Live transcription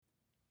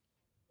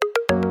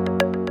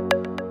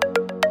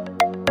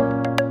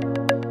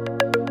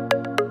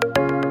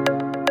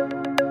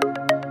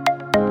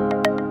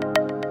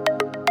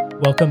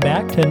Welcome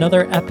back to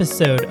another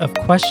episode of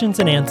Questions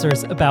and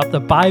Answers about the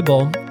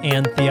Bible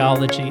and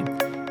theology.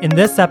 In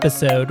this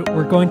episode,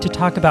 we're going to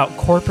talk about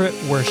corporate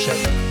worship.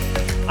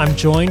 I'm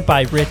joined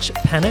by Rich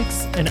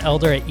Penix, an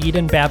elder at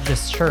Eden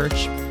Baptist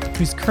Church,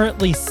 who's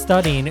currently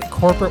studying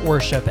corporate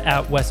worship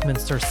at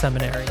Westminster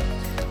Seminary.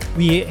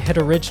 We had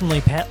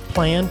originally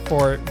planned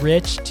for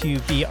Rich to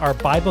be our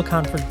Bible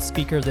conference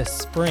speaker this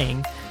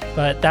spring,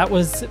 but that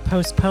was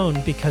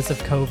postponed because of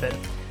COVID.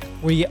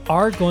 We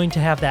are going to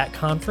have that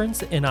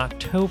conference in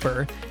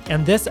October,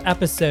 and this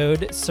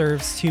episode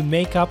serves to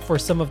make up for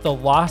some of the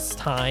lost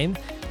time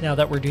now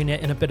that we're doing it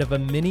in a bit of a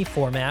mini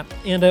format,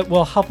 and it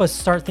will help us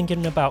start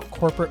thinking about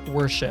corporate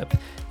worship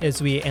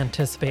as we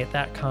anticipate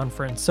that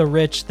conference. So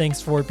Rich,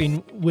 thanks for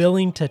being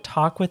willing to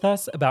talk with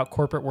us about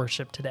corporate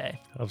worship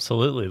today.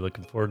 Absolutely.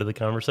 Looking forward to the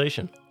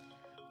conversation.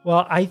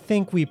 Well, I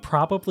think we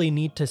probably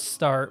need to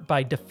start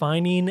by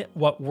defining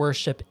what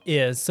worship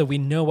is so we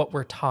know what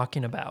we're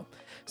talking about.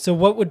 So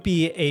what would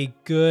be a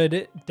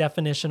good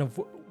definition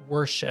of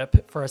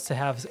worship for us to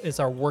have as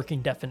our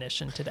working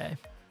definition today?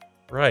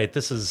 Right.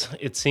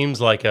 It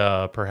seems like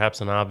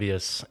perhaps an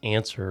obvious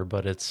answer,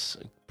 but it's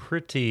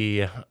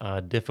pretty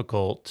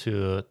difficult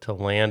to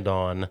land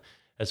on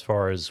as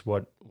far as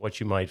what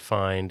you might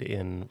find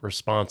in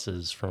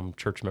responses from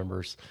church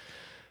members.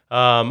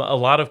 A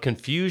lot of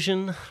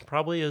confusion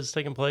probably has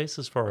taken place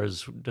as far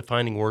as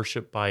defining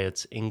worship by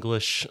its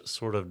English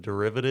sort of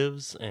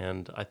derivatives,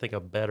 and I think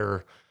a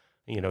better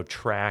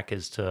track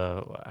as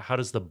to how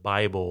does the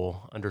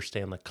Bible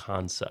understand the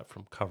concept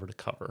from cover to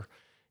cover.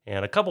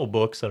 And a couple of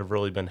books that have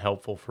really been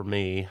helpful for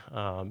me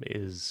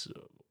is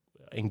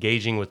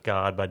Engaging with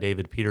God by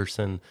David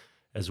Peterson,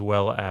 as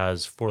well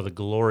as For the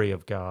Glory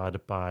of God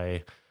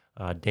by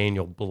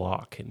Daniel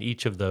Block. And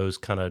each of those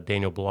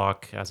Daniel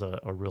Block has a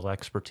real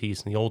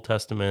expertise in the Old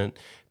Testament.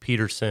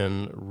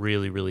 Peterson,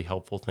 really, really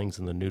helpful things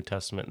in the New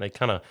Testament.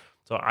 And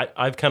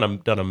I've kind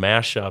of done a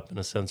mashup in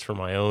a sense for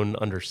my own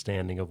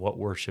understanding of what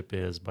worship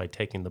is by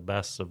taking the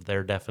best of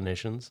their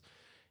definitions,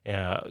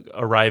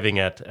 arriving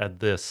at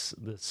this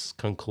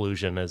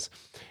conclusion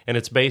and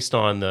it's based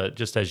on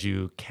just as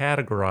you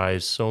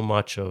categorize so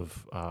much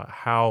of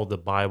how the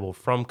Bible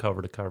from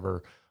cover to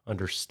cover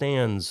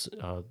understands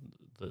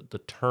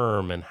the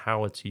term and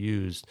how it's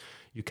used,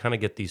 you kind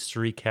of get these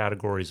three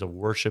categories of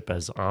worship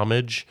as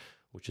homage,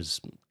 which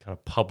is kind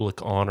of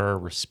public honor,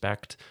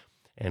 respect,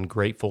 and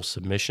grateful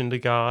submission to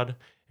God.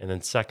 And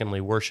then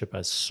secondly, worship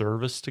as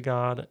service to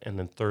God. And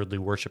then thirdly,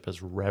 worship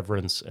as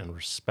reverence and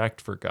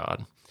respect for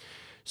God.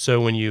 So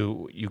when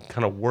you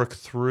kind of work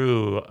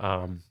through,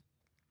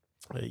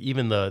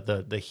 even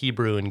the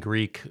Hebrew and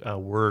Greek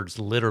words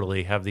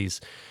literally have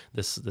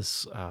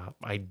this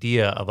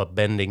idea of a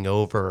bending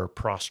over,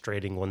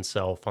 prostrating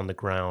oneself on the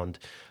ground,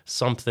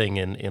 something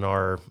in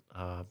our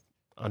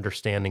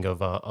understanding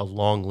of a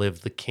long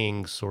live the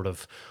king sort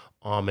of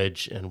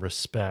homage and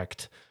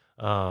respect.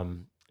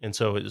 And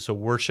so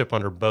worship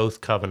under both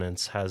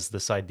covenants has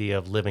this idea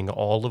of living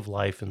all of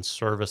life in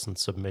service and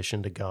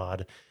submission to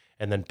God,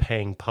 and then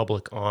paying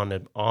public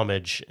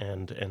homage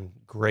and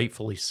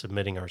gratefully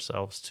submitting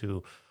ourselves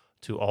to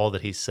all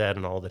that He's said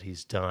and all that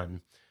He's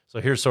done.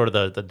 So here's sort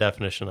of the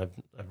definition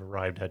I've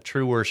arrived at.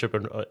 True worship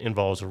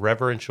involves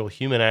reverential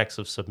human acts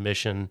of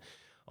submission,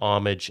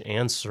 homage,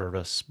 and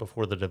service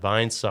before the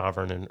divine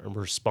sovereign in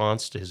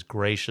response to His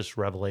gracious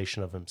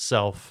revelation of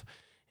Himself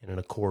and in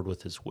accord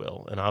with His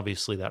will. And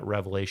obviously that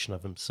revelation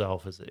of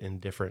Himself is in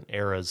different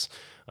eras,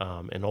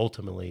 and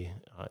ultimately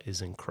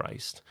is in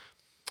Christ.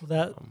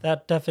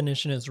 That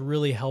definition is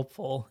really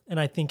helpful,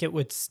 and I think it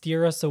would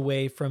steer us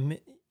away from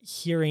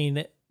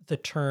hearing the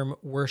term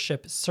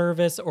worship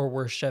service or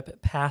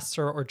worship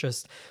pastor or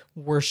just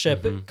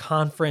worship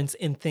conference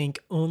and think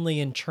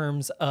only in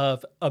terms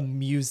of a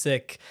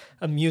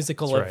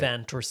musical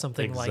event or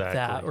something like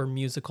that, or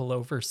musical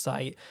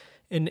oversight.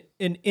 And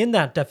in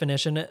that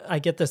definition, I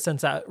get the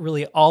sense that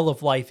really all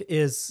of life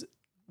is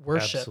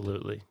worship.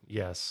 Absolutely,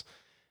 yes.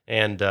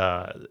 And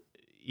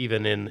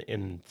even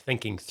in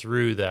thinking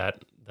through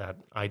that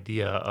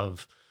idea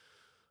of,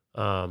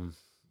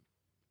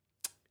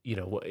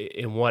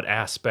 in what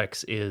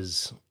aspects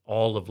is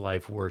all of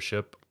life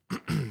worship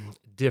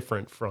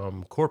different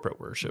from corporate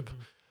worship?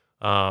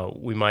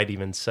 We might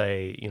even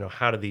say,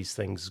 how do these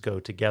things go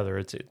together?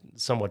 It's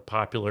somewhat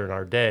popular in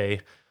our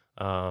day,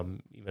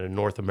 even in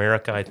North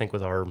America, I think,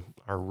 with our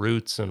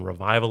roots and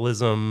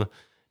revivalism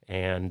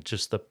and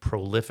just the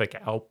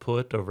prolific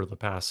output over the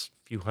past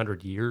few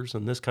hundred years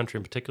in this country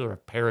in particular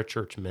of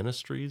parachurch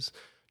ministries,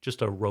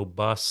 just a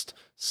robust,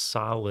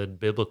 solid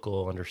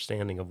biblical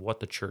understanding of what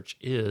the church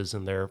is,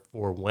 and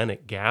therefore when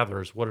it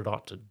gathers, what it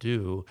ought to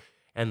do,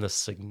 and the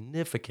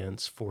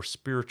significance for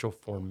spiritual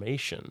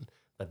formation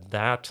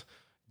that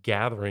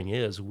gathering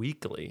is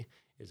weekly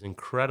is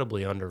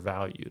incredibly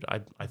undervalued,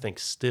 I think,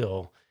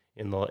 still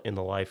in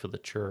the life of the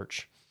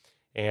church.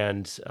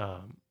 And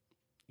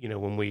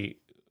when we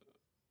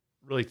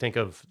really think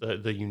of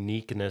the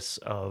uniqueness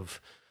of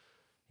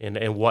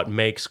and what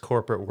makes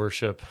corporate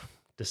worship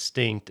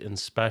distinct and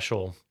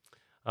special,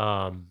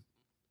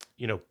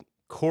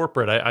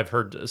 corporate, I've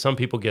heard some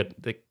people get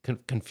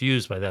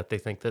confused by that. They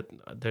think that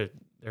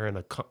they're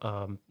in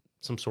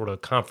some sort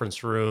of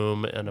conference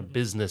room in a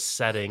business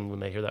setting. When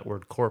they hear that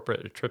word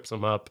corporate, it trips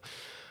them up.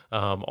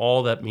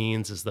 All that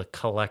means is the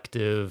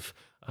collective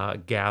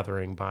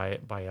gathering by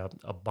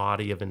a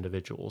body of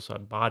individuals, a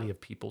body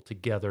of people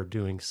together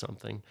doing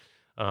something.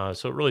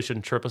 So it really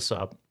shouldn't trip us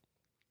up.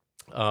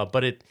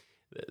 But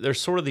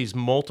there's sort of these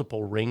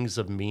multiple rings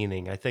of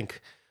meaning. I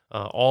think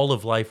all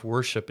of life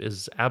worship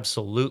is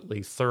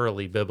absolutely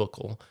thoroughly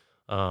biblical.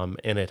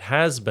 And it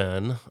has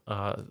been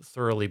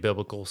thoroughly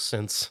biblical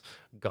since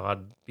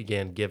God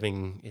began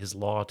giving his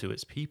law to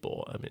his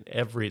people. I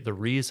mean, the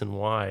reason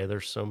why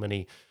there's so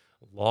many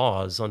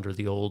laws under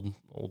the Old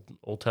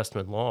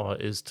Testament law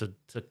is to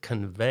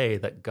convey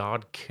that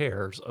God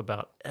cares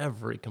about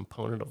every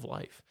component of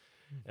life,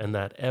 and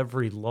that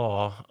every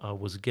law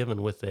was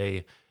given with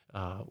an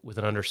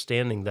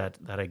understanding that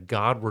a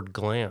Godward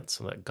glance,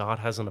 and that God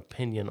has an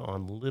opinion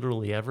on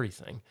literally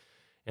everything.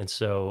 And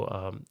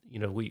so,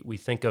 we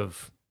think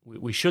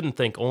we shouldn't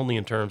think only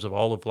in terms of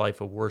all of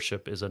life of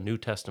worship is a New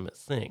Testament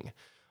thing.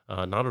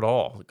 Not at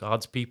all.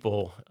 God's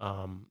people,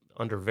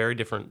 under very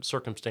different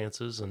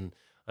circumstances and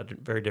a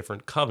very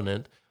different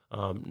covenant,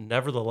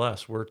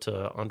 nevertheless, we're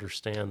to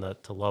understand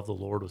that to love the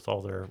Lord with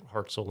all their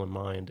heart, soul, and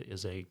mind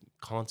is a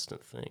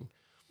constant thing.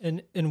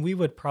 And we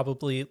would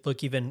probably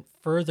look even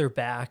further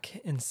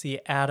back and see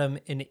Adam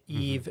and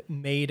Eve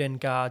made in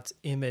God's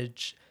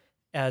image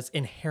as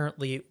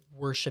inherently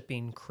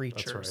worshiping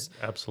creatures.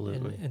 That's right.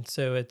 Absolutely. And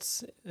so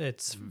it's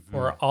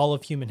for all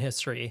of human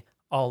history,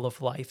 all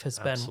of life has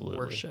been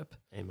worship.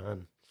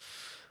 Amen.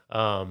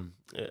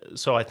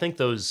 So I think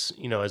those,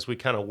 as we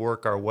kind of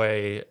work our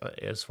way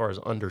as far as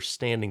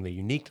understanding the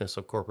uniqueness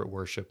of corporate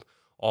worship,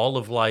 all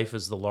of life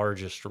is the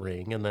largest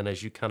ring. And then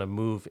as you kind of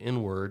move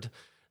inward,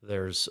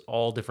 there's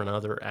all different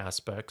other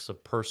aspects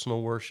of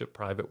personal worship,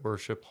 private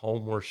worship,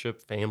 home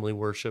worship, family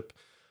worship,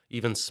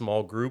 even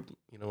small group,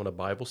 in a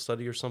Bible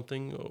study or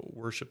something,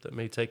 worship that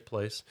may take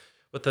place.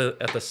 But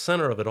at the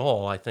center of it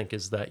all, I think,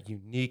 is that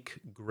unique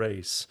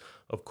grace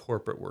of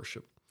corporate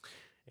worship.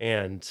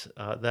 And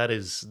that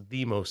is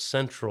the most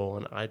central,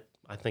 and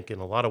I think in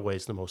a lot of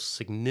ways, the most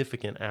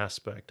significant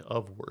aspect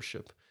of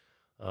worship,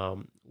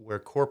 where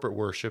corporate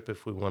worship,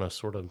 if we want to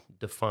sort of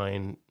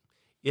define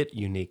it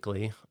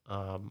uniquely,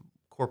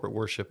 corporate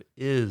worship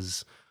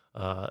is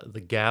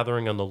the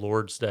gathering on the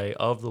Lord's Day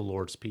of the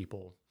Lord's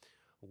people,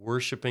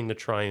 worshiping the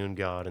triune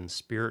God in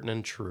spirit and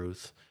in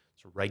truth.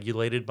 It's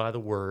regulated by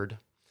the Word,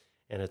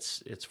 and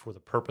it's for the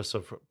purpose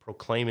of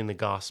proclaiming the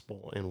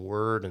gospel in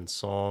word and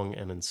song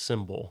and in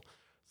symbol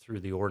through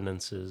the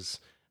ordinances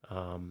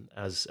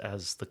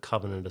as the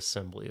covenant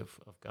assembly of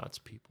God's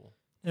people.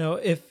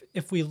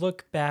 If we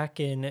look back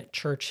in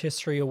church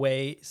history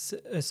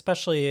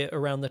especially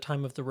around the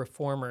time of the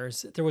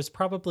Reformers, there was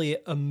probably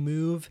a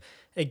move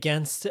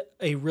against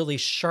a really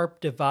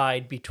sharp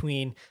divide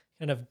between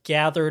kind of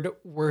gathered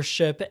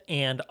worship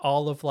and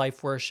all of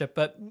life worship,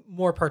 but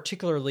more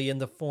particularly in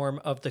the form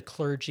of the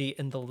clergy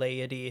and the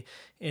laity.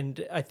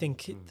 And I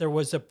think there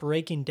was a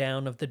breaking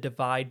down of the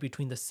divide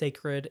between the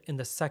sacred and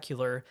the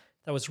secular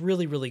that was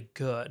really, really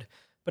good.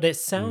 But it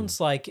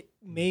sounds like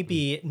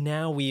maybe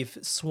now we've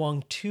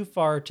swung too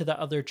far to the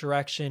other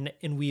direction,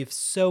 and we've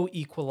so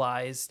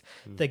equalized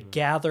the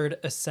gathered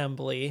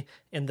assembly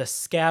and the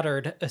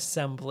scattered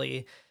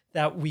assembly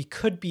that we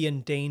could be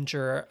in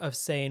danger of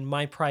saying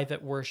my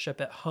private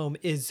worship at home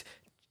is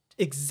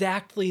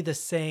exactly the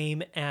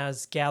same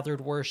as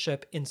gathered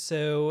worship, and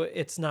so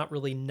it's not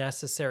really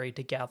necessary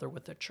to gather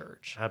with the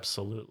church.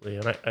 Absolutely.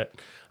 And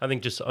I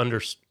think just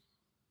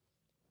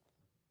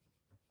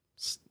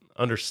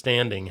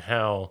understanding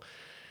how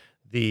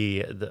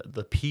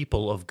the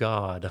people of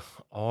God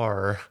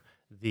are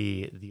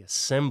the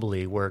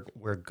assembly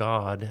where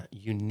God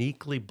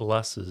uniquely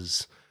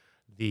blesses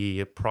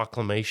the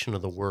proclamation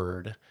of the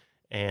word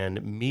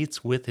and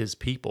meets with his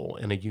people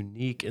in a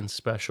unique and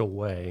special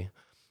way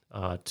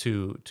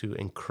to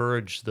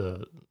encourage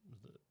the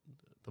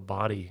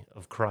body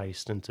of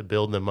Christ and to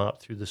build them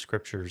up through the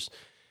scriptures.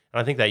 And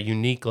I think that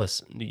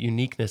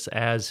uniqueness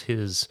as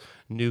his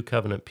new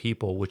covenant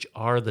people, which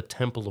are the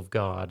temple of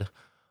God,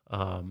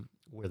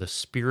 where the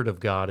Spirit of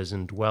God is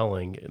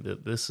indwelling,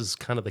 this is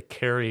kind of the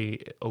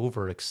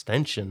carry-over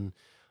extension,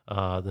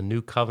 the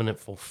new covenant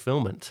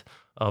fulfillment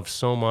of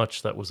so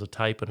much that was a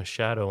type and a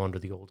shadow under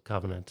the old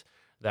covenant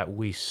that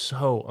we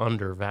so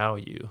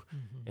undervalue,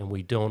 and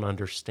we don't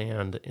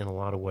understand in a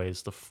lot of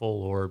ways the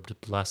full-orbed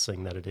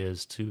blessing that it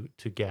is to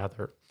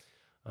gather.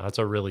 That's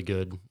a really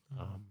good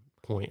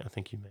point I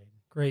think you made.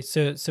 Great.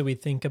 So we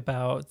think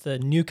about the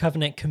new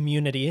covenant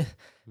community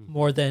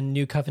more than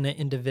new covenant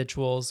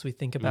individuals. We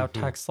think about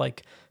texts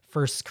like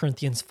 1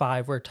 Corinthians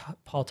 5, where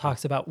Paul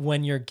talks about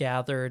when you're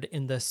gathered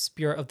and the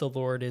Spirit of the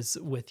Lord is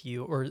with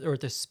you, or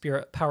the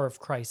Spirit power of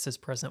Christ is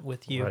present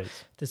with you, Right.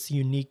 this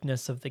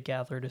uniqueness of the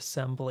gathered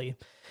assembly.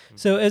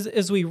 So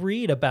as we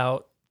read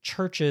about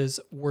churches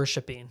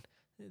worshiping,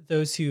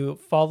 those who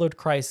followed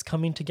Christ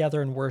coming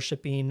together and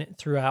worshiping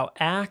throughout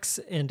Acts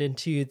and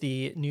into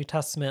the New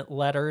Testament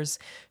letters,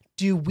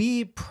 do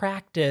we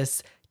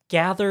practice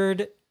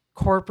gathered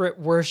corporate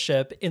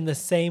worship in the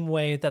same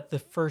way that the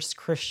first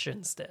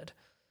Christians did?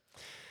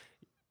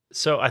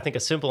 So I think a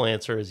simple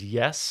answer is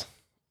yes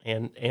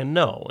and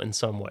no in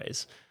some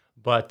ways,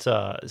 but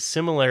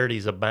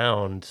similarities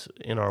abound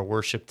in our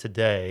worship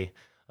today.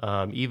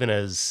 Even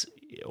as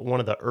one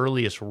of the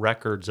earliest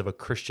records of a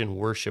Christian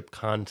worship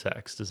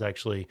context is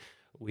actually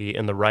we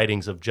in the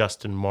writings of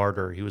Justin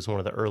Martyr. He was one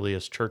of the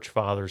earliest church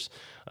fathers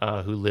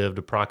who lived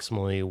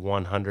approximately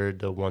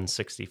 100 to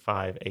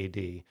 165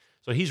 A.D.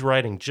 So he's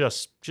writing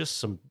just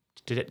some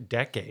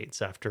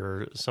decades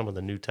after some of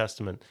the New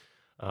Testament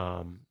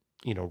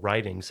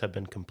writings have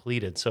been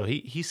completed. So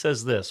he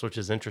says this, which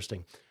is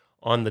interesting.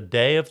 On the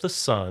day of the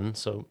sun,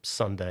 so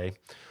Sunday,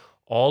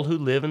 all who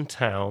live in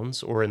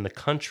towns or in the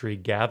country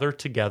gather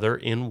together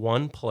in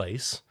one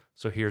place.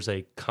 So here's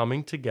a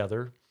coming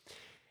together.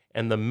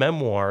 And the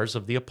memoirs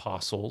of the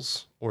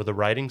apostles or the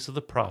writings of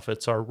the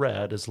prophets are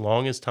read as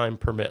long as time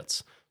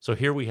permits. So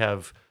here we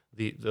have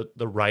the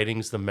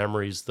writings, the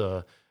memories,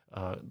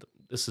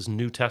 this is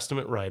New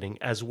Testament writing,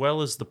 as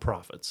well as the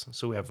prophets.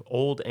 So we have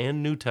Old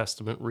and New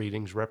Testament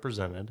readings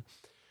represented.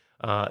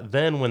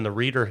 Then when the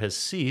reader has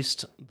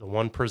ceased, the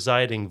one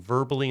presiding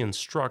verbally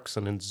instructs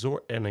and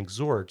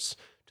exhorts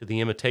to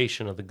the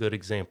imitation of the good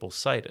example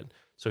cited.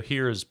 So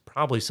here is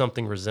probably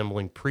something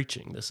resembling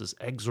preaching. This is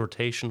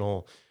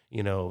exhortational,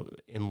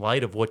 in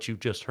light of what you've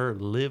just heard,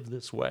 live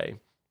this way.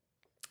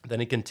 Then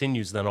he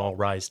continues, then all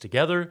rise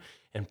together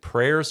and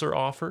prayers are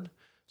offered.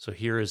 So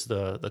here is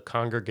the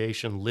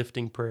congregation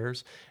lifting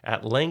prayers.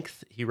 At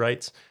length, he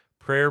writes,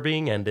 prayer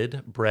being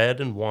ended, bread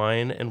and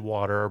wine and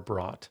water are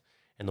brought,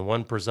 and the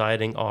one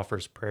presiding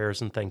offers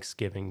prayers and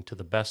thanksgiving to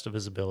the best of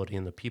his ability,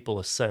 and the people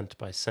assent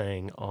by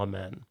saying,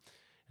 Amen.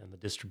 And the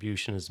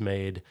distribution is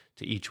made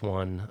to each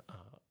one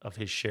of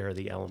his share of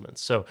the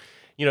elements. So,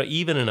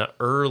 even in an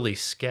early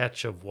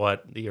sketch of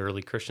what the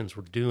early Christians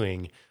were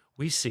doing,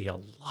 we see a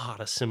lot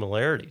of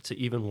similarity to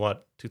even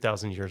what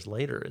 2,000 years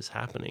later is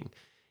happening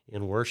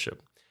in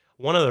worship.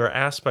 One other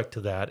aspect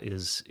to that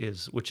is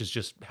which is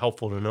just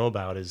helpful to know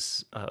about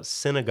is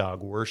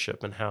synagogue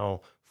worship and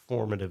how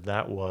formative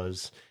that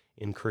was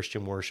in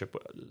Christian worship.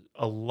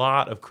 A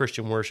lot of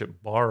Christian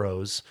worship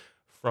borrows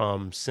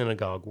from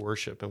synagogue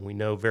worship, and we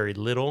know very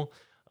little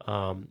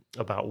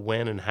about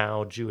when and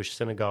how Jewish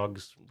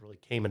synagogues really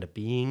came into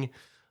being,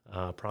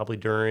 probably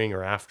during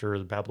or after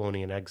the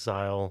Babylonian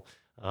exile.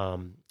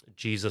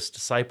 Jesus'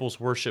 disciples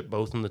worshiped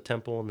both in the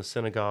temple and the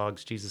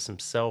synagogues. Jesus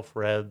himself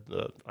read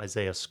the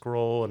Isaiah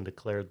scroll and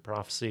declared the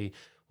prophecy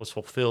was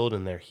fulfilled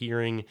in their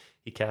hearing.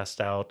 He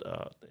cast out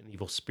an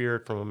evil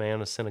spirit from a man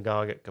in a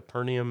synagogue at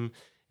Capernaum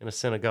in a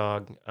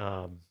synagogue,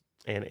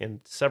 and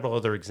several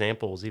other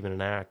examples, even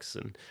in Acts.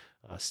 And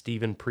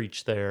Stephen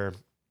preached there,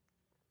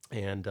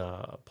 and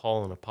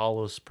Paul and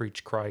Apollos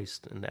preached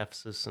Christ in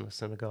Ephesus in a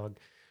synagogue.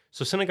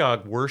 So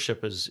synagogue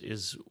worship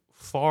is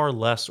far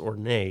less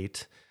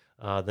ornate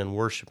than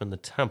worship in the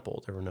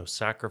temple. There were no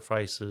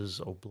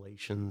sacrifices,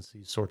 oblations,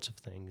 these sorts of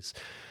things.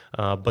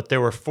 But there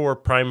were four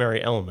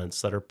primary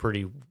elements that are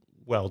pretty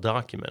well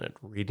documented: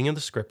 reading of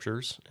the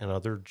scriptures and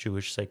other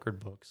Jewish sacred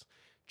books,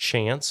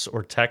 chants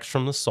or text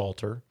from the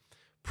Psalter,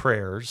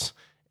 prayers,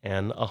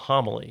 and a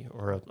homily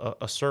or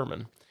a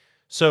sermon.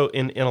 So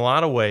in a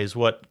lot of ways,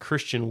 what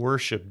Christian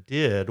worship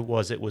did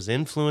was it was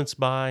influenced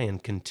by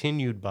and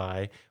continued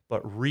by,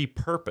 but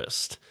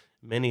repurposed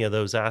many of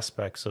those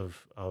aspects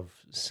of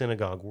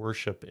synagogue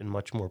worship in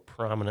much more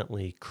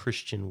prominently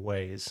Christian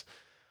ways,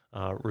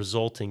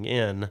 resulting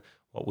in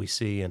what we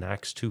see in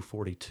Acts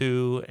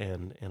 2:42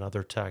 and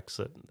other texts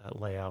that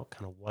lay out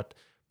kind of what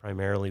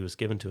primarily was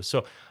given to us.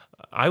 So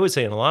I would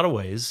say in a lot of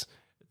ways,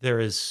 there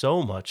is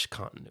so much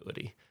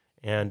continuity.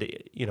 And,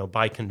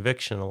 by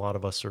conviction, a lot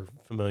of us are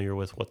familiar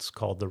with what's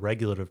called the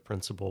regulative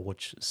principle,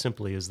 which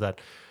simply is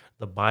that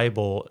the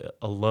Bible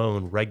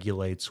alone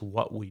regulates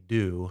what we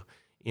do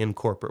in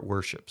corporate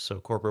worship.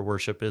 So corporate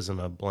worship isn't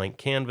a blank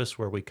canvas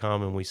where we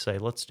come and we say,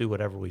 let's do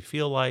whatever we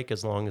feel like,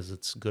 as long as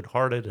it's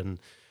good-hearted and,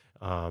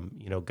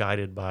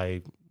 guided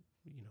by,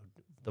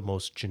 the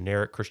most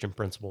generic Christian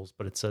principles.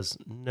 But it says,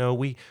 no,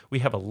 we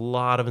have a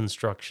lot of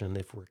instruction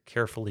if we're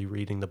carefully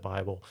reading the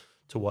Bible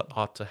to what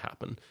ought to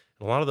happen.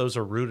 And a lot of those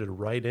are rooted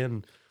right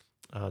in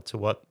to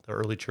what the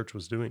early church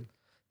was doing.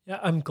 Yeah,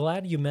 I'm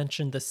glad you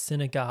mentioned the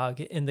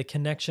synagogue and the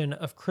connection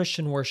of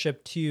Christian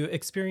worship to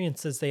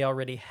experiences they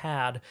already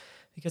had,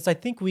 because I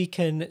think we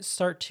can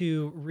start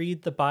to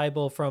read the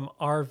Bible from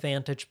our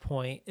vantage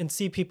point and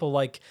see people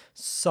like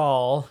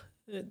Saul,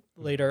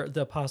 later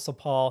the Apostle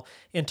Paul,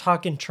 and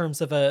talk in terms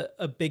of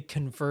a big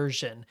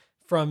conversion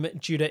from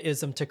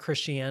Judaism to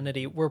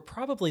Christianity, where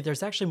probably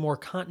there's actually more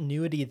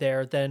continuity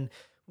there than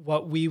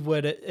what we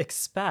would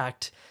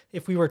expect.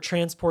 If we were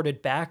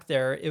transported back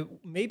there, it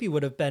maybe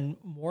would have been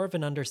more of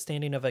an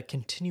understanding of a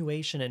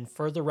continuation and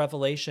further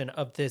revelation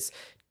of this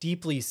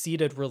deeply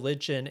seated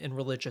religion and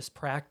religious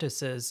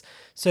practices.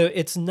 So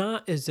it's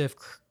not as if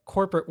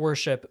corporate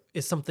worship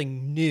is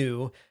something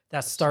new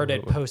that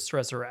started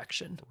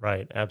post-resurrection.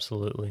 Right,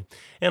 absolutely.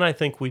 And I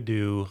think we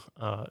do,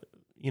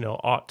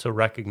 ought to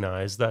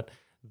recognize that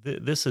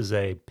this is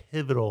a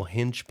pivotal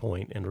hinge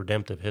point in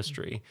redemptive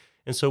history.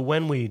 And so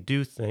when we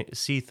do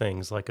see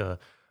things like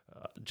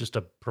just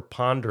a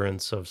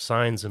preponderance of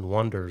signs and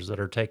wonders that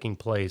are taking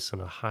place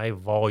in a high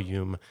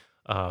volume,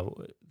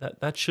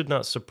 that should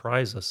not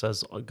surprise us,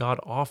 as God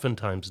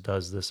oftentimes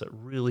does this at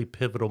really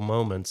pivotal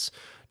moments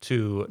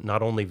to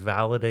not only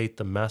validate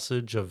the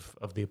message of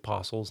the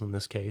apostles in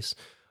this case,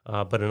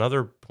 but in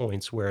other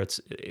points where it's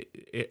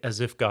as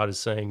if God is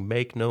saying,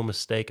 make no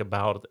mistake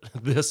about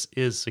it. This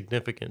is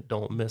significant.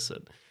 Don't miss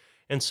it.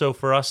 And so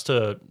for us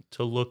to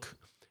look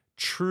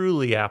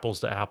truly apples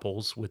to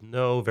apples with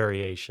no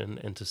variation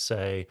and to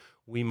say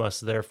we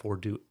must therefore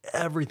do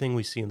everything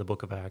we see in the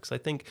book of Acts, I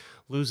think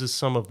loses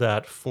some of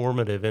that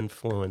formative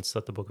influence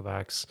that the book of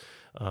Acts,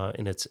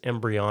 in its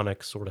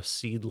embryonic sort of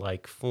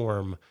seed-like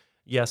form,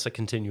 yes, a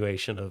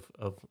continuation of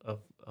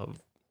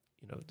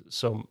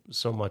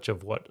so much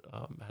of what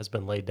has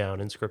been laid down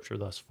in Scripture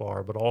thus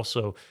far, but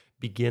also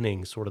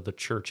beginning sort of the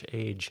church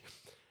age.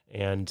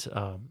 And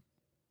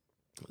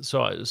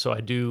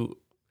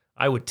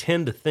I would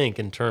tend to think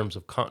in terms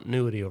of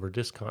continuity over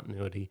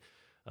discontinuity,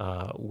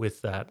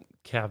 with that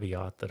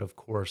caveat that, of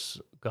course,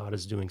 God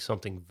is doing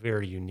something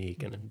very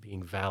unique and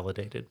being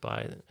validated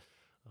by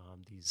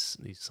these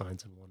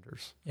signs and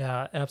wonders.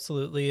 Yeah,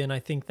 absolutely. And I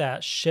think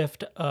that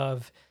shift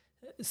of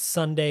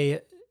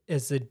Sunday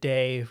is a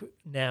day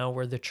now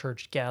where the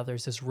church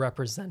gathers is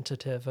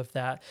representative of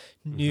that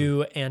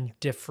new and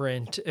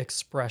different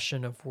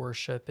expression of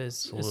worship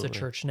as the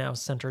church now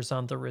centers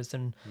on the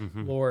risen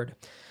Lord.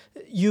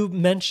 You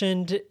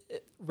mentioned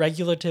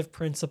regulative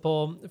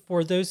principle.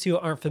 For those who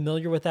aren't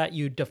familiar with that,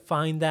 you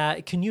define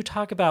that. Can you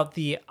talk about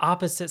the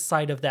opposite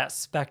side of that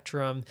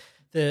spectrum,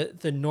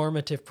 the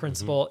normative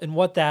principle, and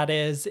what that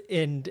is,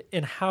 and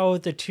how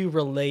the two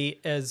relate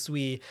as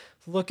we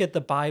look at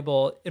the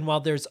Bible? And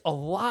while there's a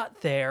lot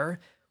there,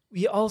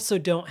 we also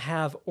don't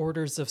have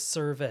orders of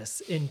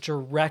service in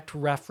direct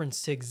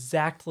reference to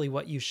exactly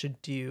what you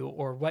should do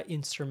or what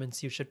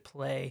instruments you should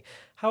play.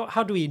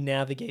 How do we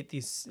navigate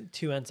these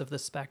two ends of the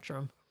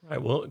spectrum?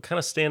 Right. Well, kind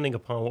of standing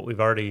upon what we've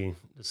already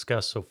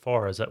discussed so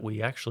far is that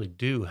we actually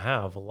do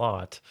have a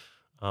lot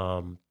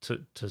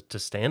to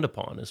stand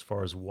upon as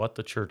far as what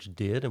the church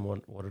did and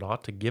what it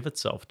ought to give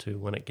itself to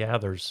when it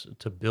gathers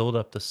to build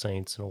up the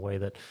saints in a way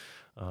that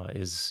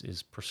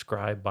is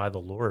prescribed by the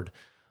Lord.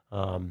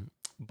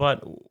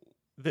 But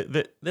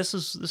this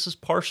is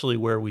partially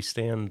where we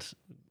stand,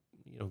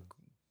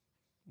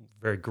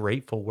 very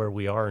grateful where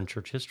we are in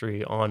church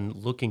history on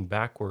looking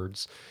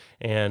backwards.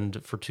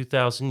 And for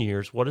 2,000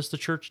 years, what has the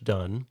church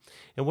done?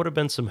 And what have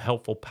been some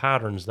helpful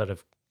patterns that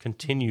have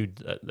continued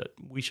that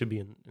we should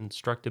be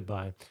instructed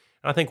by? And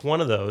I think one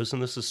of those,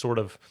 and this is sort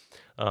of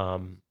a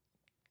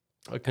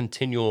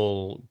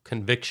continual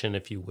conviction,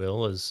 if you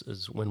will,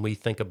 is when we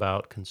think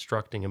about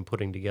constructing and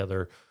putting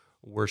together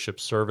worship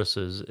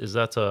services, is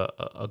that's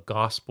a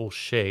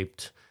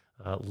gospel-shaped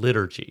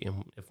liturgy.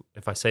 And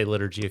if I say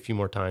liturgy a few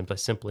more times, I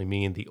simply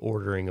mean the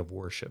ordering of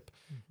worship,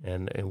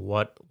 and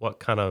what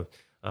kind of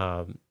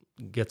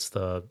gets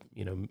the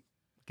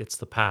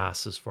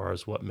pass as far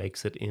as what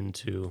makes it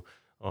into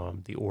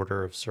the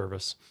order of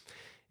service.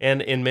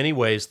 And in many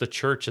ways, the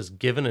church has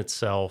given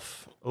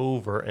itself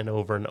over and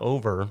over and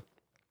over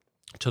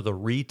to the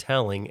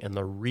retelling and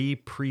the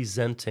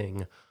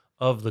representing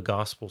of the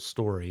gospel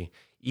story,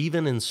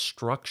 even in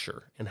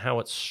structure and how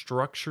it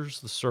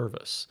structures the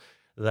service.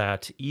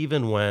 That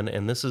even when,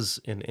 and this is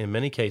in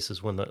many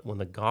cases when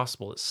the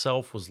gospel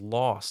itself was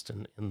lost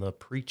in the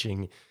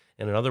preaching,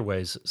 and in other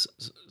ways,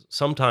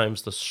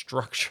 sometimes the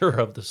structure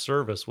of the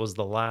service was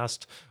the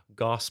last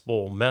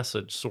gospel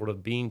message sort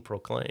of being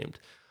proclaimed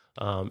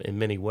in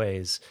many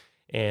ways.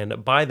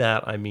 And by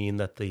that, I mean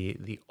that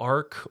the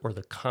arc or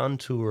the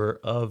contour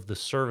of the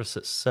service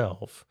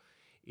itself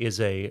is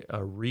a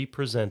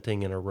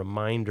representing and a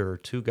reminder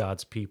to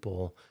God's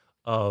people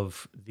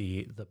of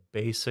the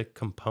basic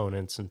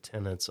components and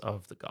tenets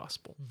of the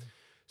gospel.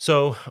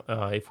 So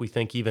if we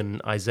think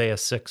even Isaiah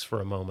 6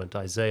 for a moment,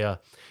 Isaiah,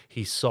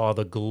 he saw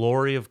the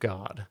glory of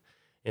God,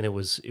 and it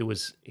was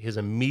his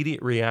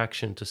immediate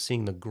reaction to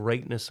seeing the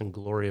greatness and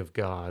glory of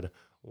God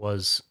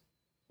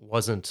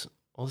wasn't,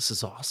 oh, this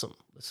is awesome,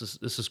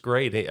 this is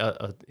great.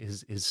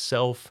 His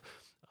self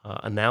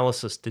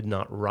analysis did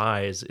not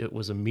rise; it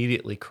was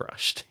immediately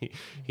crushed.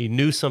 He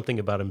knew something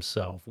about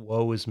himself.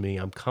 Woe is me!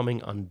 I'm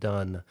coming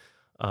undone.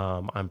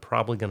 I'm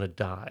probably going to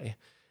die.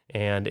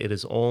 And it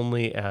is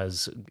only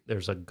as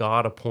there's a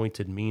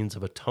God-appointed means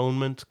of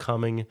atonement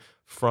coming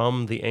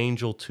from the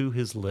angel to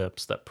his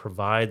lips that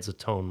provides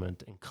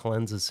atonement and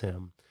cleanses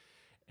him.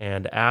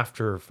 And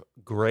after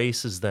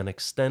grace is then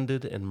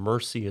extended and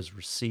mercy is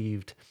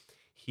received,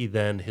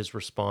 his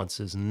response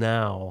is,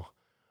 now,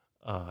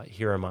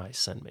 here am I,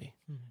 send me.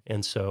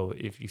 And so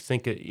if you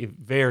think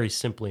very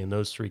simply in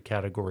those three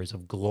categories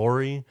of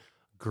glory,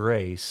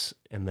 grace,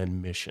 and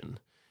then mission,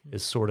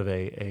 is sort of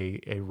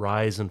a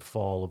rise and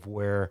fall of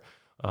where,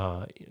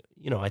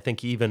 I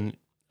think even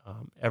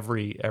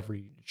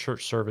every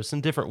church service in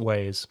different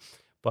ways,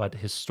 But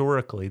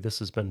historically, this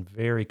has been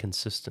very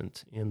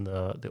consistent in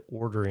the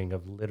ordering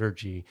of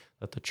liturgy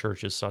that the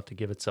church has sought to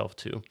give itself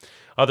to.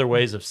 Other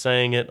ways of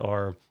saying it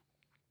are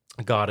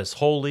God is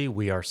holy,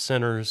 we are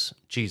sinners,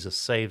 Jesus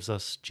saves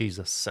us,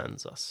 Jesus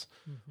sends us.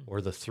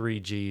 Or the three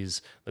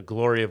G's, the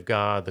glory of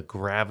God, the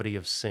gravity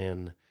of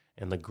sin,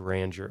 and the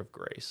grandeur of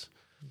grace.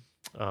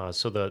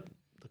 So the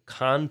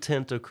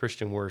content of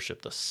Christian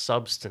worship, the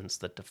substance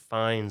that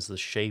defines the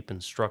shape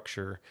and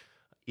structure,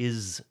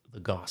 is the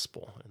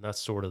gospel. And that's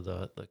sort of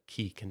the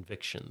key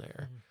conviction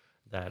there,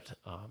 that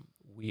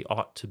we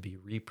ought to be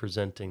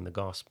representing the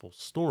gospel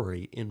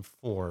story in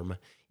form,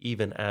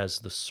 even as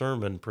the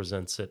sermon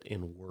presents it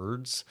in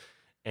words,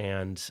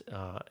 and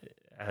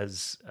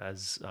as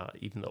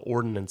even the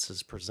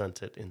ordinances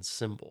present it in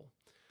symbol.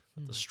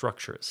 The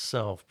structure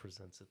itself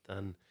presents it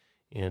then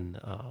in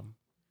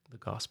the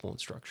gospel and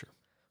structure.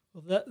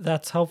 Well,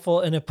 that's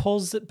helpful, and it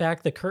pulls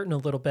back the curtain a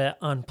little bit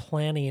on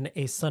planning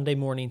a Sunday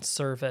morning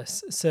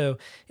service. So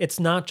it's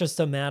not just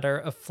a matter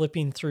of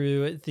flipping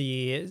through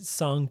the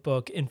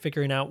songbook and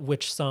figuring out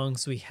which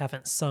songs we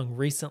haven't sung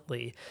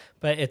recently,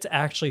 but it's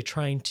actually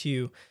trying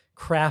to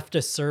craft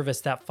a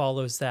service that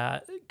follows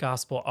that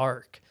gospel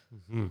arc.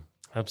 Mm-hmm.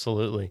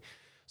 Absolutely.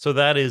 So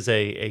that is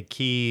a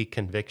key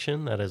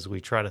conviction, that as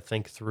we try to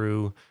think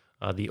through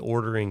the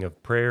ordering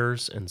of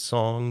prayers and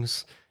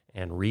songs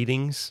and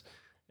readings,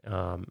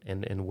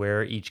 and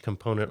where each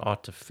component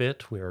ought to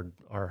fit. We are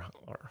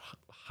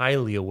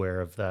highly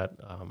aware of that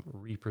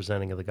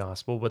representing of the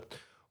gospel, but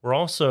we're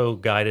also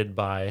guided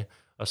by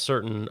a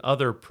certain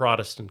other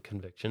Protestant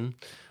conviction,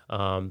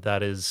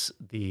 that is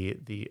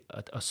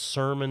a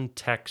sermon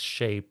text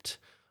shaped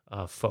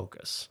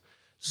focus,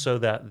 so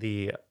that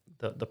the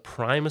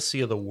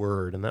primacy of the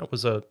word, and that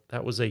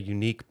was a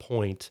unique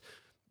point.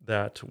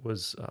 That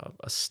was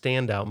a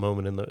standout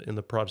moment in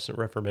the Protestant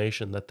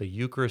Reformation, that the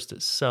Eucharist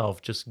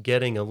itself, just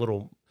getting a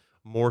little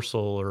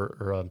morsel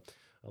or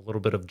a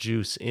little bit of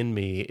juice in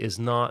me, is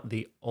not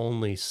the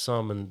only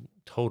sum and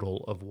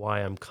total of why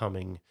I'm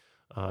coming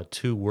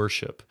to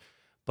worship,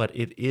 but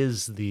it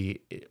is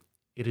the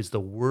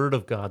Word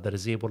of God that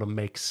is able to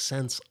make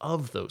sense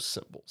of those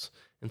symbols,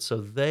 and so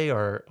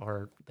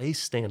they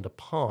stand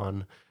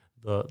upon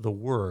the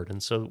Word,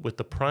 and so with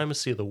the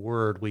primacy of the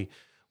Word,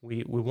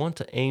 we want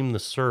to aim the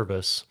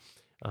service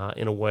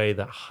in a way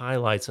that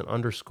highlights and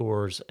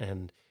underscores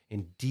and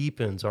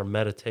deepens our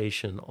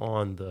meditation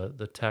on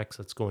the text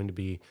that's going to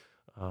be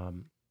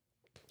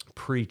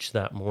preached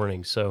that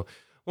morning. So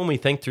when we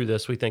think through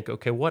this, we think,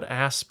 okay, what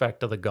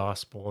aspect of the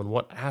gospel and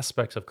what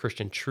aspects of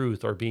Christian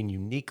truth are being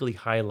uniquely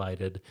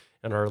highlighted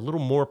and are a little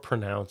more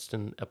pronounced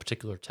in a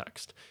particular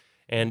text?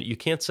 And you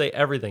can't say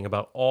everything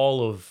about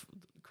all of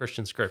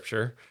Christian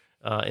scripture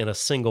in a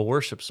single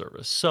worship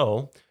service.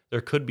 So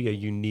there could be a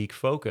unique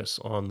focus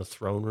on the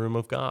throne room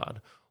of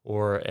God,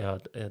 or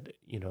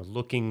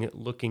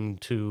looking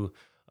to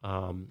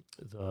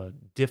the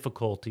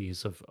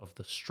difficulties of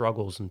the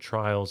struggles and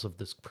trials of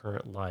this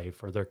current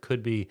life, or there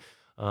could be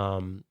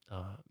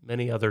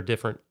many other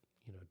different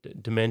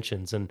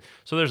dimensions, and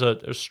so there's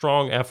a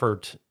strong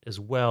effort as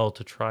well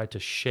to try to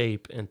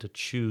shape and to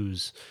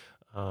choose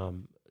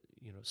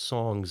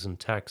songs and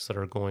texts that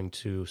are going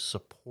to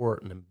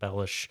support and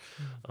embellish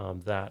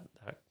that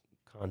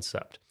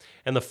concept.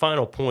 And the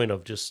final point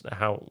of just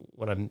how,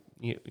 when I'm,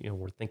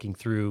 we're thinking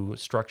through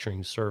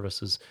structuring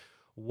services,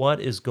 what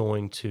is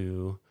going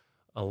to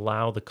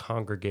allow the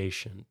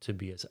congregation to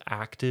be as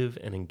active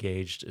and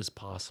engaged as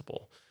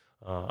possible.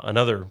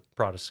 Another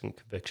Protestant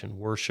conviction,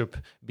 worship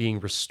being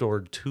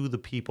restored to the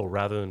people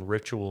rather than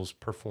rituals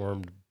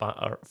performed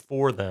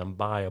for them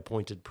by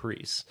appointed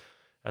priests,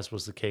 as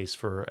was the case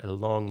for a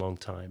long, long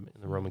time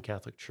in the Roman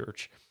Catholic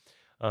Church.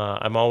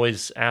 I'm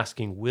always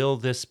asking, will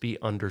this be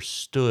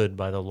understood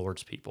by the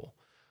Lord's people?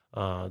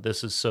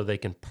 This is so they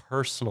can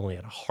personally,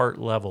 at a heart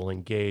level,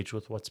 engage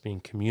with what's being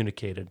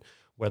communicated,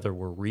 whether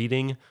we're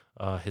reading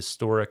a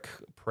historic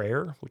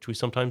prayer, which we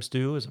sometimes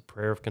do as a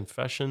prayer of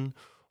confession,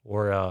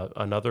 or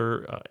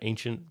another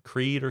ancient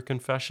creed or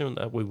confession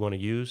that we want to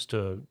use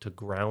to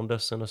ground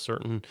us in a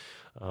certain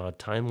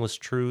timeless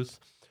truth,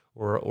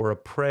 or a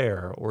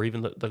prayer, or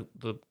even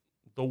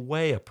the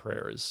way a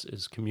prayer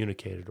is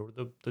communicated, or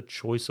the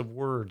choice of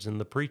words in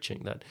the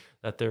preaching,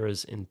 that there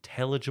is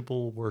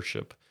intelligible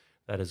worship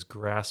that is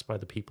grasped by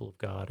the people of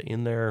God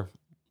in their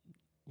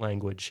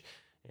language,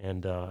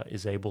 and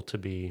is able to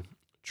be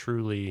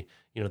truly,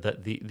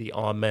 that the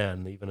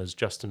amen, even as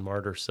Justin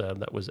Martyr said,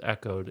 that was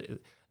echoed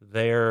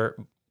there,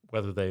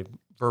 whether they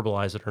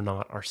verbalize it or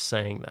not, are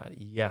saying that,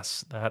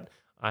 yes, that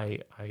I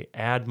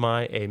add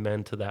my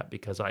amen to that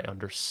because I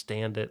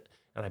understand it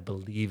and I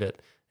believe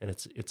it, and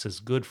it's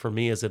as good for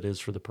me as it is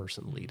for the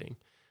person leading.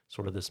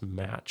 Sort of this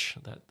match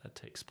that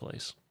takes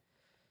place.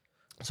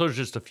 So there's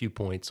just a few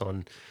points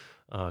on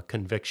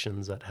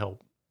convictions that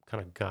help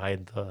kind of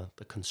guide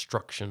the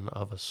construction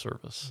of a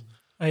service.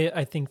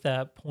 I think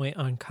that point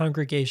on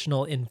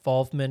congregational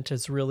involvement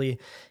is really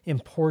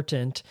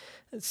important.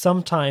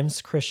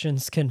 Sometimes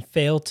Christians can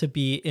fail to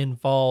be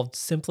involved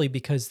simply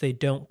because they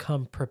don't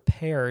come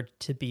prepared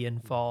to be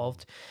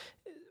involved.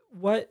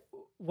 what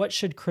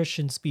should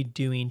Christians be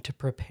doing to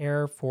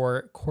prepare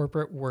for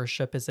corporate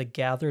worship as a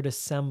gathered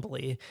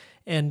assembly,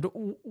 and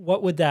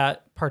what would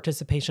that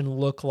participation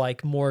look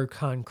like more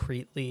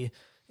concretely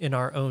in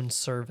our own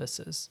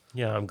services?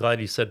 Yeah, I'm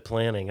glad you said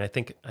planning. I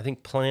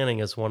think planning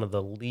is one of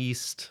the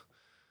least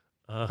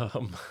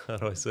how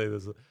do I say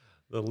this?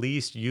 The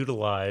least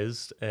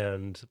utilized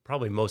and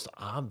probably most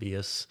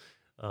obvious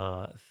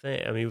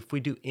thing. I mean, if we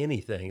do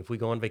anything, if we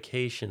go on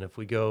vacation, if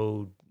we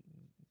go,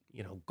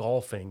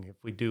 golfing, if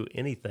we do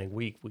anything,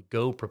 we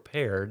go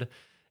prepared,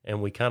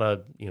 and we kind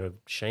of,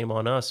 shame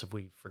on us if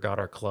we forgot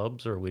our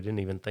clubs or we didn't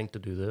even think to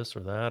do this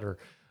or that, or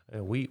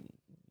we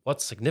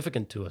what's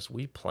significant to us,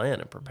 we plan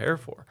and prepare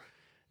for.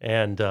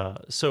 And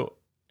so,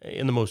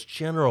 in the most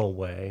general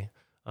way,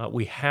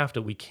 we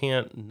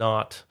can't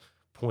not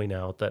point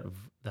out that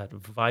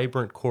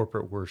vibrant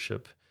corporate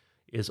worship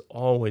is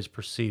always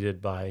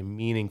preceded by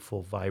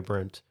meaningful,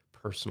 vibrant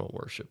personal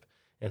worship.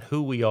 And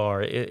who we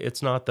are,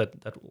 it's not that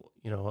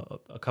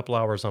a couple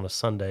hours on a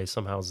Sunday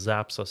somehow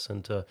zaps us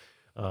into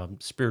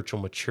spiritual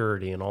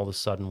maturity, and all of a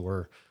sudden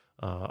we're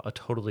a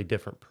totally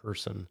different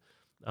person.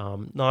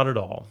 Not at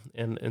all.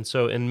 And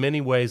so in many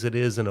ways it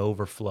is an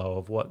overflow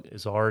of what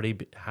is already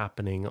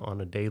happening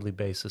on a daily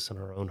basis in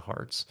our own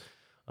hearts.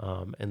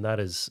 And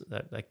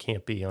that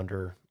can't be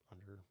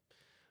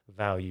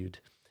undervalued.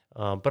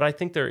 But I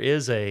think there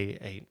is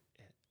a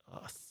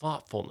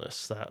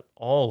thoughtfulness that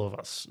all of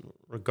us,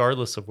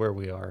 regardless of where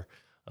we are,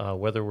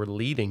 whether we're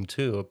leading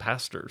to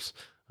pastors,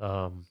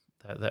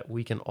 that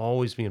we can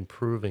always be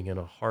improving in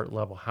a heart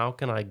level. How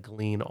can I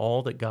glean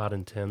all that God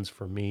intends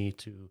for me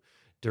to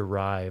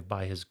derive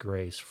by His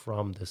grace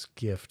from this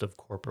gift of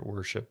corporate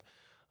worship?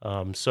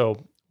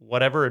 So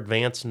whatever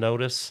advance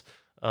notice,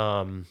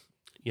 your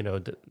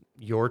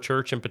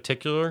church in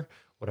particular,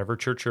 whatever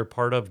church you're a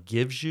part of,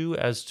 gives you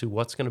as to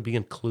what's going to be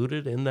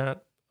included in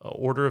that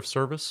order of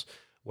service,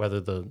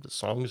 whether the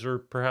songs are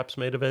perhaps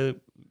made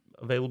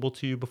available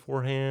to you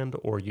beforehand,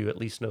 or you at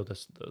least know the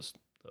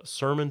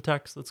sermon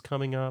text that's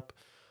coming up.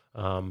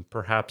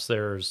 Perhaps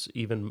there's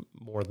even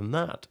more than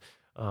that.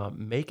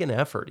 Make an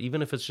effort,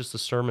 even if it's just a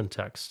sermon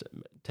text.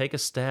 Take a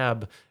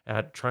stab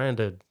at trying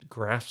to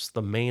grasp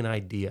the main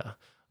idea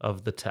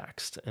of the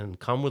text and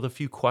come with a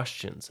few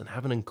questions and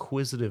have an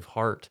inquisitive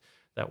heart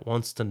that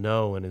wants to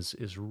know and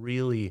is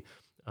really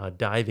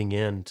diving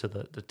into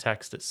the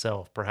text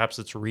itself. Perhaps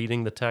it's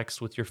reading the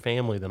text with your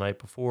family the night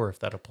before, if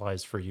that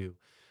applies for you,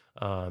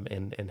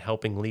 and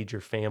helping lead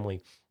your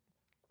family.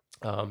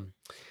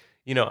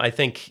 I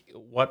think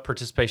what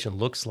participation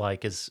looks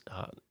like is,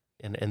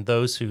 and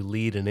those who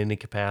lead in any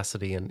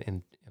capacity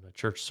in a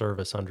church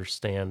service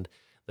understand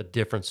the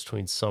difference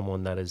between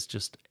someone that is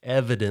just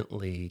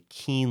evidently,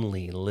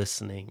 keenly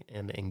listening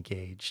and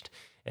engaged.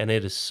 And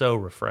it is so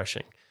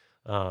refreshing.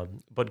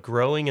 But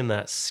growing in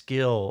that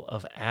skill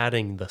of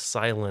adding the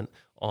silent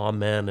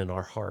amen in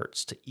our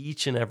hearts to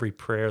each and every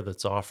prayer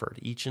that's offered,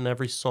 each and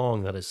every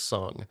song that is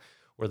sung,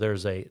 where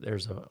there's a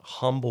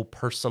humble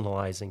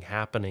personalizing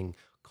happening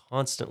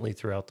constantly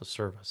throughout the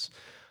service.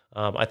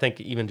 I think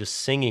even just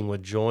singing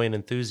with joy and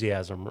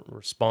enthusiasm,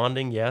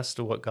 responding, yes,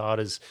 to what God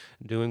is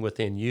doing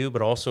within you,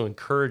 but also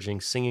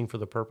encouraging, singing for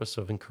the purpose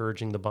of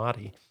encouraging the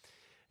body.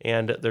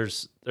 And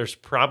there's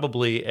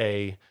probably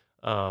a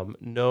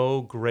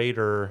no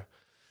greater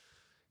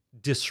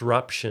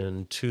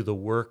disruption to the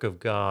work of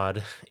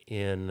God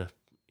in,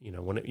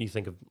 when you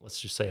think of, let's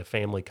just say, a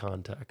family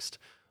context,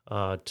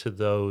 to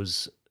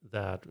those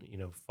that,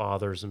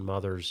 fathers and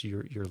mothers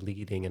you're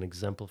leading and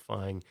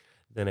exemplifying,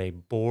 than a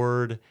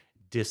bored,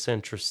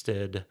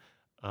 disinterested,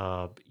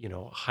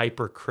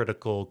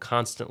 hypercritical,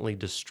 constantly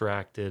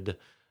distracted,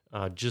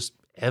 just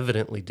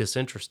evidently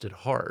disinterested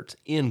heart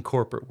in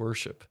corporate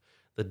worship.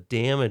 The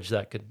damage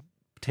that could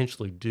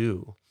potentially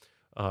do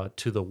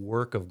to the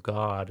work of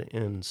God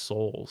in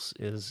souls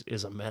is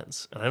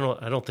immense, and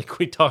I don't think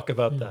we talk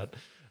about that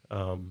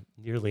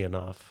nearly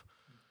enough.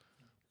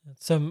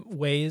 Some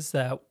ways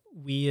that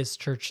we as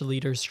church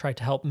leaders try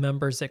to help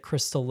members at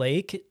Crystal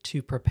Lake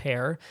to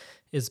prepare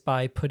is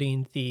by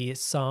putting the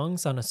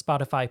songs on a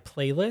Spotify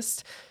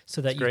playlist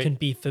so that you can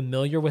be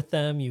familiar with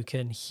them, you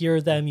can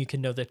hear them, you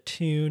can know the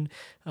tune,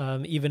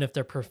 even if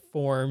they're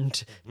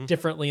performed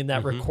differently in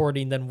that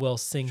recording than we'll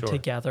sing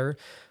together.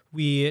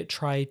 We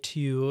try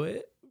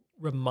to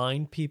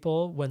remind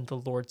people when the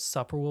Lord's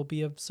Supper will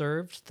be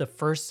observed, the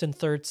first and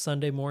third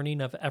Sunday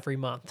morning of every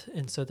month.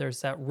 And so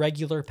there's that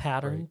regular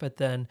pattern, but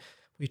then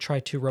we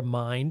try to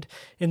remind.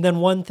 And then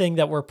one thing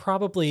that we're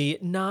probably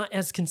not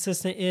as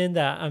consistent in,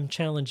 that I'm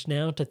challenged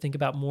now to think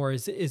about more,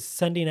 is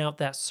sending out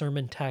that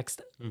sermon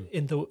text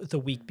in the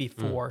week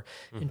before,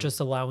 and just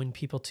allowing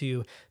people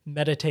to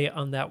meditate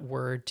on that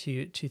word,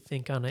 to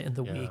think on it in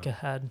the week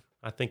ahead.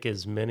 I think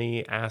as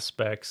many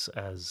aspects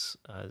as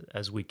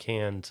we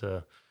can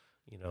to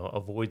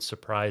avoid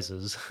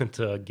surprises,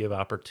 to give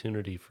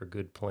opportunity for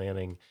good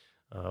planning,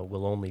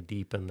 will only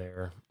deepen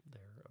their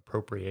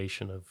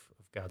appropriation of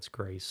God's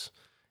grace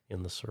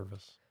in the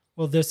service.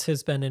 Well, this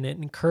has been an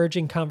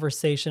encouraging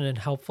conversation and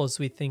helpful as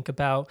we think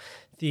about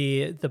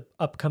the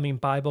upcoming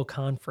Bible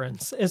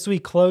conference. As we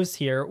close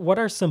here, what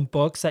are some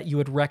books that you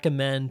would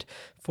recommend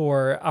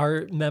for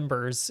our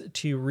members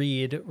to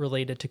read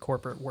related to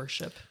corporate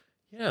worship?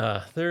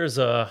 Yeah, there's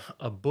a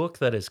book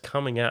that is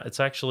coming out.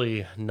 It's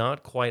actually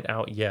not quite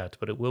out yet,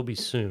 but it will be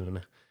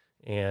soon.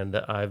 And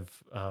I've,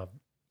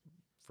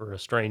 for a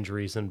strange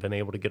reason, been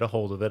able to get a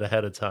hold of it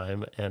ahead of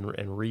time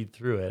and read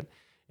through it.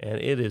 And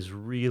it is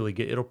really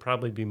good. It'll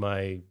probably be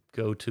my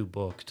go-to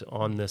book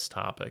on this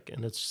topic.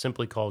 And it's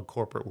simply called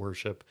Corporate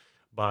Worship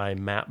by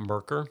Matt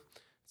Merker.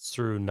 It's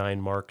through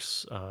Nine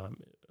Marks.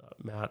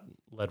 Matt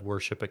led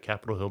worship at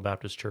Capitol Hill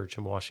Baptist Church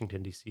in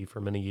Washington, D.C. for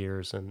many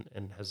years and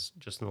has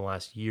just in the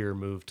last year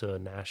moved to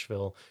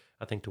Nashville,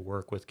 I think, to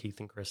work with Keith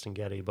and Kristen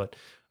Getty. But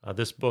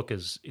this book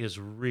is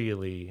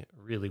really,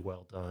 really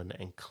well done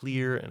and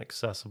clear and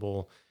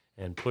accessible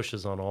and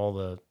pushes on all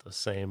the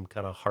same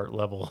kind of heart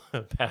level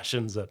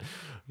passions that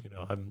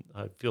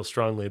I feel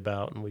strongly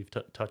about and we've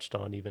touched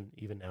on even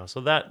now. So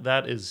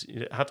that is,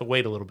 you have to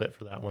wait a little bit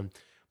for that one.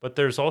 But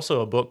there's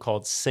also a book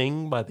called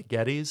Sing by the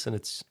Gettys, and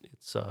it's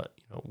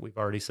we've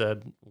already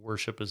said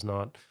worship is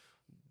not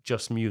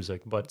just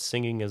music, but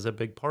singing is a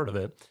big part of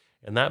it.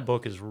 And that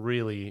book is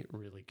really,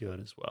 really good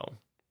as well.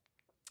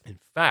 In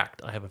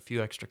fact, I have a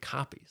few extra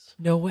copies.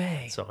 No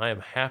way. So I am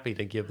happy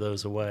to give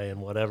those away in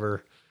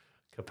whatever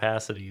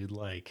capacity you'd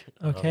like.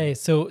 Okay,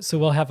 so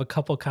we'll have a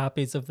couple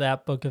copies of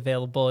that book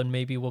available, and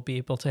maybe we'll be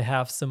able to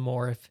have some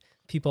more if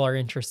people are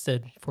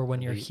interested for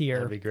when you're here.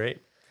 That'd be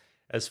great.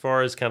 As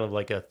far as kind of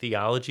like a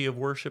theology of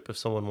worship, if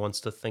someone wants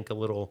to think a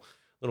little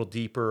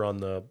deeper on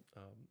the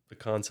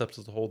concepts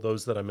as a whole,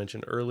 those that I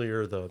mentioned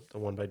earlier, the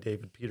one by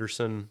David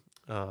Peterson,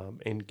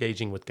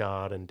 Engaging with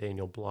God, and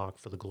Daniel Block,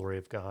 For the Glory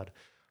of God,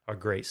 are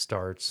great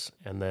starts.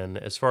 And then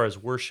as far as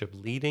worship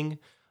leading,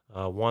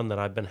 one that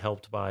I've been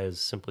helped by is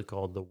simply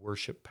called The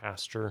Worship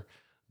Pastor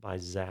by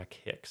Zach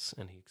Hicks,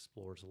 and he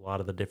explores a lot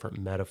of the different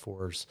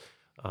metaphors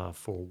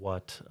for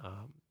what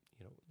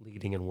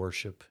leading in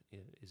worship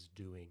is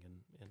doing, and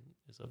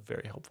is a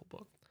very helpful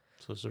book.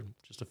 So those are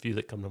just a few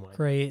that come to mind.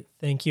 Great,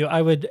 thank you.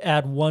 I would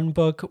add one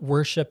book,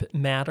 Worship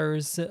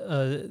Matters,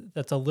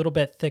 that's a little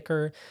bit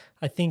thicker.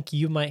 I think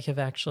you might have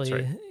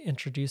actually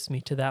introduced me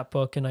to that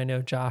book, and I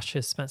know Josh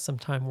has spent some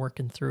time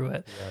working through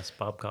it. Yes,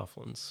 Bob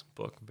Coughlin's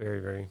book. Very,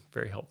 very,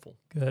 very helpful.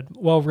 Good.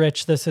 Well,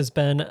 Rich, this has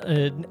been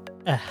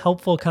a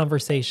helpful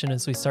conversation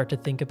as we start to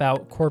think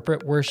about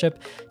corporate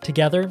worship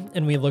together,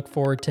 and we look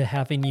forward to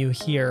having you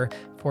here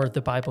for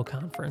the Bible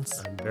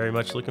conference. I'm very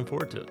much looking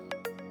forward to it.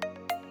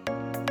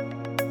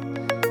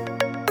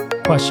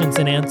 Questions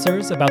and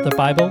Answers About the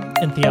Bible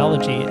and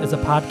Theology is a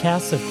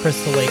podcast of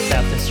Crystal Lake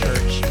Baptist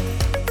Church.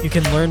 You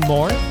can learn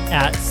more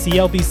at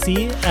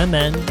clbcmn.org,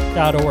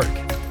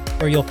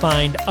 where you'll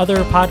find other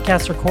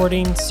podcast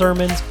recordings,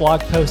 sermons, blog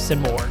posts,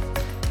 and more.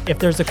 If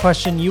there's a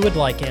question you would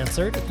like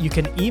answered, you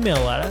can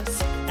email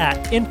us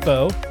at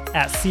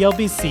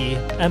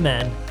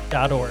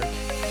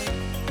info@clbcmn.org.